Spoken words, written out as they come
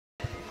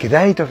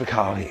G'day, Dr.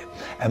 Carl here.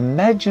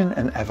 Imagine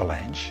an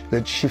avalanche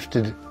that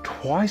shifted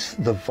twice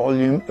the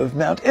volume of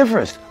Mt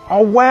Everest.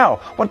 Oh wow,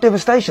 what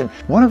devastation.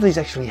 One of these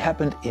actually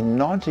happened in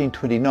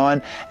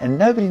 1929 and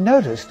nobody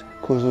noticed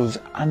because it was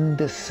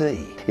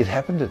undersea. It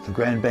happened at the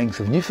Grand Banks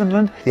of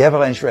Newfoundland. The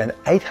avalanche ran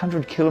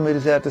 800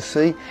 kilometres out to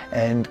sea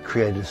and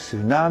created a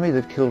tsunami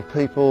that killed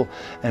people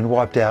and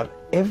wiped out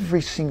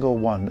every single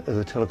one of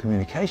the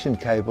telecommunication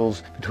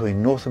cables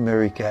between North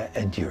America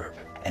and Europe.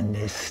 And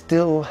they're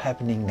still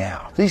happening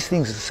now. These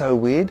things are so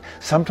weird.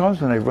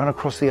 Sometimes when they run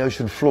across the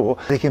ocean floor,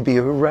 there can be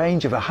a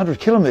range of 100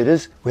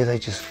 kilometres where they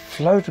just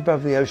float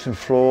above the ocean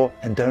floor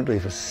and don't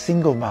leave a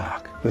single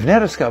mark. We've now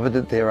discovered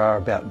that there are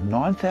about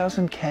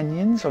 9,000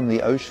 canyons on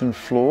the ocean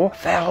floor,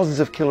 thousands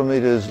of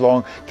kilometres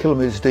long,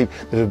 kilometres deep,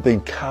 that have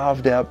been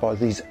carved out by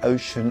these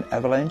ocean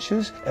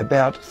avalanches.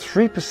 About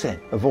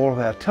 3% of all of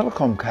our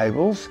telecom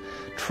cables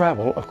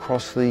travel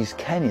across these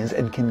canyons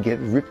and can get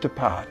ripped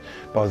apart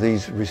by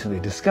these recently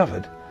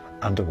discovered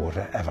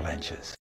underwater avalanches.